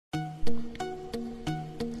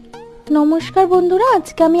নমস্কার বন্ধুরা,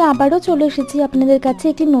 আজকে আমি আবারও চলে এসেছি আপনাদের কাছে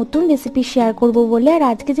একটি নতুন রেসিপি শেয়ার করব বলে। আর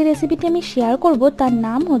আজকে যে রেসিপিটি আমি শেয়ার করব তার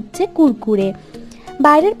নাম হচ্ছে কুরকুরে।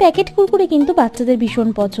 বাইরের প্যাকেট কুরকুরে কিন্তু বাচ্চাদের ভীষণ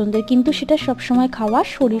পছন্দের, কিন্তু সেটা সবসময় খাওয়া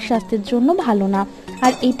শরীর স্বাস্থ্যের জন্য ভালো না।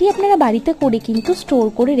 আর এটি আপনারা বাড়িতে করে কিন্তু স্টোর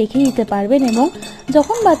করে রেখে দিতে পারবেন এবং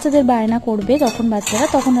যখন বাচ্চাদের বায়না করবে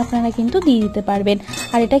তখন আপনারা কিন্তু দিয়ে দিতে পারবেন।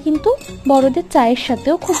 আর এটা কিন্তু বড়দের চায়ের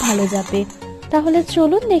সাথেও খুব ভালো যাবে। তাহলে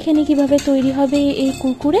চলুন দেখে নিই কীভাবে তৈরি হবে এই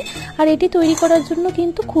কুরকুরে। আর এটি তৈরি করার জন্য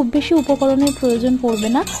কিন্তু খুব বেশি উপকরণের প্রয়োজন পড়বে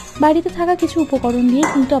না, বাড়িতে থাকা কিছু উপকরণ দিয়ে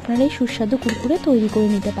কিন্তু আপনারা এই সুস্বাদু কুরকুরে তৈরি করে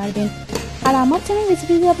নিতে পারবেন। আর আমার চ্যানেল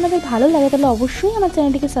রেসিপি যদি আপনাদের ভালো লাগে তাহলে অবশ্যই আমার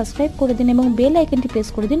চ্যানেলটিকে সাবস্ক্রাইব করে দিন এবং বেল আইকনটি প্রেস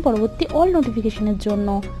করে দিন পরবর্তী অল নোটিফিকেশনের জন্য।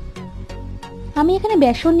 আমি এখানে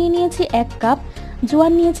বেসন নিয়ে নিয়েছি 1 কাপ,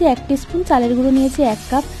 জোয়ান নিয়েছি 1 টিস্পুন, চালের গুঁড়ো নিয়েছি 1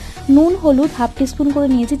 কাপ, নুন হলুদ হাফ টিস্পুন করে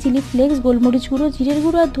নিয়েছি, চিলি ফ্লেক্স, গোলমরিচ গুঁড়ো, জিরের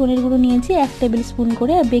গুঁড়ো আর ধনের গুঁড়ো নিয়েছি 1 টেবিল স্পুন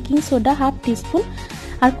করে, আর বেকিং সোডা হাফ টিস্পুন,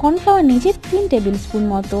 আর কর্নফ্লাওয়ার নিয়েছি 3 টেবিল স্পুন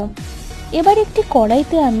মতো। এবার একটি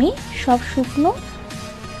কড়াইতে আমি সব শুকনো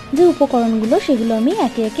যে উপকরণগুলো সেগুলো আমি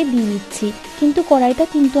একে একে দিয়ে দিচ্ছি। কিন্তু কড়াইটা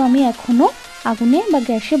কিন্তু আমি এখনো আগুনে বা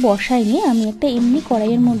গ্যাসে বসাইনি, আমি একটা এমনি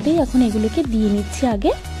কড়াইয়ের মধ্যেই এখন এগুলোকে দিয়ে নিচ্ছি।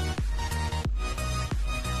 আগে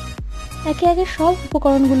একে একে সব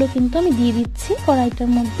উপকরণগুলো কিন্তু আমি দিয়ে দিচ্ছি কড়াইটার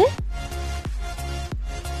মধ্যে।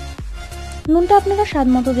 নুনটা আপনারা স্বাদ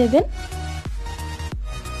মতো দেবেন।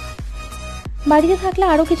 বাড়িতে থাকলে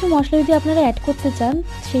আরও কিছু মশলা যদি আপনারা অ্যাড করতে চান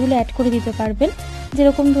সেগুলো অ্যাড করে দিতে পারবেন।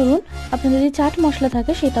 যেরকম ধরুন আপনাদের যদি চাট মশলা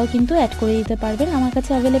থাকে সেটাও কিন্তু অ্যাড করে দিতে পারবেন। আমার কাছে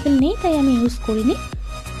অ্যাভেলেবেল নেই তাই আমি ইউজ করিনি।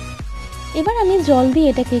 এবার আমি জল দিয়ে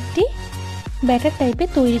এটাকে একটি ব্যাটার টাইপের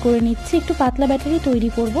তৈরি করে নিচ্ছি। একটু পাতলা ব্যাটারই তৈরি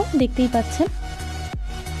করব, দেখতেই পাচ্ছেন।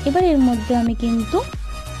 এবার এর মধ্যে আমি কিন্তু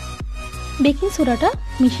বেকিং সোডাটা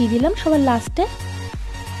মিশিয়ে দিলাম সবার লাস্টে।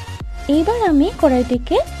 এইবার আমি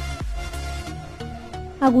কড়াইটিকে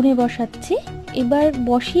আগুনে বসাচ্ছি। এবার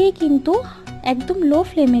বসিয়ে কিন্তু একদম লো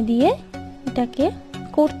ফ্লেমে দিয়ে এটাকে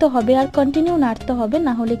করতে হবে আর কন্টিনিউ নাড়তে হবে,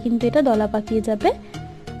 না হলে কিন্তু এটা দলা পাকিয়ে যাবে।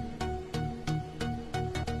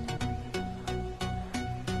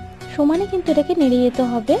 সমানে কিন্তু এটাকে নেড়ে যেতে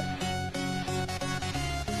হবে।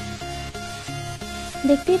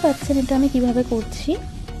 দেখতেই পাচ্ছেন এটা আমি কিভাবে করছি।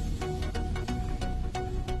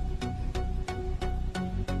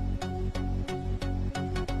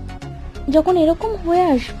 যখন এরকম হয়ে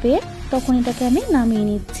আসবে তখন এটাকে আমি নামিয়ে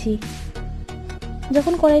নিচ্ছি।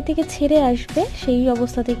 যখন কড়াই থেকে ছেড়ে আসবে সেই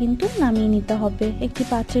অবস্থাতে কিন্তু নামিয়ে নিতে হবে। একটি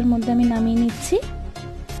পাত্রের মধ্যে আমি নামিয়ে নিচ্ছি।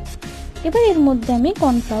 এবার এর মধ্যে আমি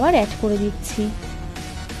কর্নফ্লাওয়ার অ্যাড করে দিচ্ছি।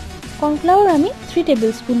 কর্নফ্লাওয়ার আমি 3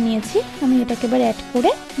 টেবিল স্পুন নিয়েছি। আমি এটাকে এবার অ্যাড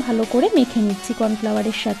করে ভালো করে মেখে নিচ্ছি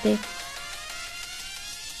কর্নফ্লাওয়ারের সাথে।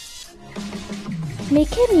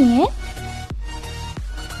 মেখে নিয়ে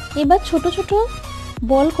এবার ছোট ছোট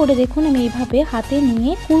বল করে দেখুন আমি এইভাবে হাতে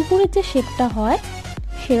নিয়ে কুরকুরের যে শেপটা হয়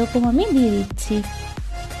সেরকম আমি দিয়ে দিচ্ছি।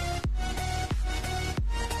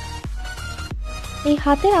 এই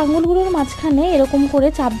হাতের আঙুলগুলোর মাঝখানে এরকম করে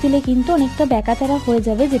চাপ দিলে কিন্তু অনেকটা ব্যাকাতেরা হয়ে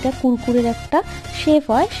যাবে, যেটা কুরকুরের একটা শেপ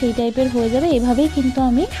হয় সেই টাইপের হয়ে যাবে। এভাবেই কিন্তু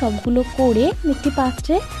আমি সবগুলো করে একটি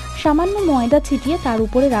পাত্রে সামান্য ময়দা ছিটিয়ে তার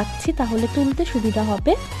উপরে রাখছি, তাহলে তুলতে সুবিধা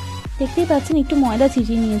হবে। দেখতেই পাচ্ছেন একটু ময়দা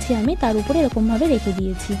ছিটিয়ে নিয়েছি আমি, তার উপরে এরকমভাবে রেখে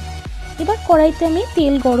দিয়েছি। এবার কড়াইতে আমি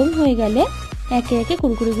তেল গরম হয়ে গেলে একে একে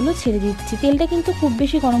কুরকুরেগুলো ছেড়ে দিচ্ছি। তেলটা কিন্তু খুব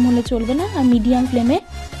বেশি গরম হলে চলবে না, আর মিডিয়াম ফ্লেমে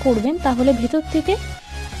করবেন, তাহলে ভেতর থেকে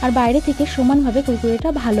আর বাইরে থেকে সমানভাবে কুরকুরেটা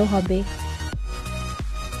ভালো হবে।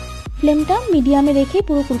 ফ্লেমটা মিডিয়ামে রেখে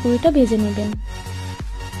পুরো কুরকুরেটা ভেজে নেবেন।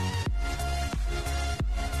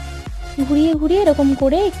 ঘুরিয়ে ঘুরিয়ে এরকম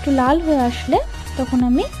করে একটু লাল হয়ে আসলে তখন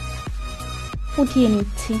আমি উঠিয়ে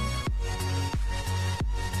নিচ্ছি।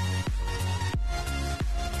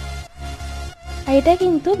 আর এটা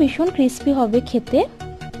কিন্তু ভীষণ ক্রিস্পি হবে খেতে।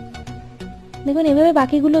 দেখুন এভাবে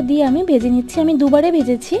বাকিগুলো দিয়ে আমি ভেজে নিচ্ছি। আমি দুবারে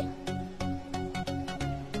ভেজেছি।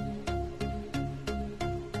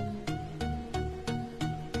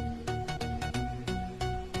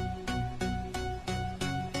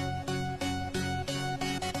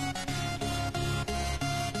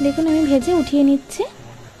 দেখুন আমি ভেজে উঠিয়ে নিচ্ছি।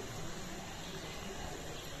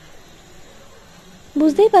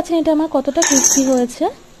 বুঝতেই পারছেন এটা আমার কতটা ক্রিস্পি হয়েছে।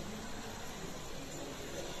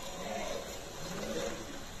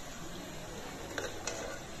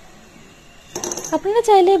 আপনারা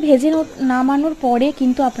চাইলে ভেজে নামানোর পরে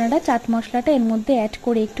কিন্তু আপনারা চাট মশলাটা এর মধ্যে অ্যাড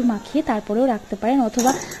করে একটু মাখিয়ে তারপরেও রাখতে পারেন,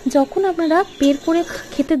 অথবা যখন আপনারা বের করে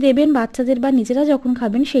খেতে দেবেন বাচ্চাদের বা নিজেরা যখন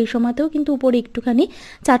খাবেন সেই সময়তেও কিন্তু উপরে একটুখানি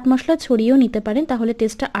চাট মশলা ছড়িয়েও নিতে পারেন, তাহলে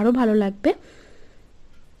টেস্টটা আরও ভালো লাগবে।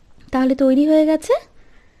 তাহলে তৈরি হয়ে গেছে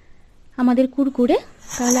আমাদের কুরকুরে।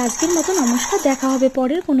 তাহলে আজকের মতো নমস্কার, দেখা হবে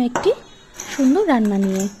পরের কোনো একটি সুন্দর রান্না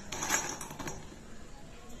নিয়ে।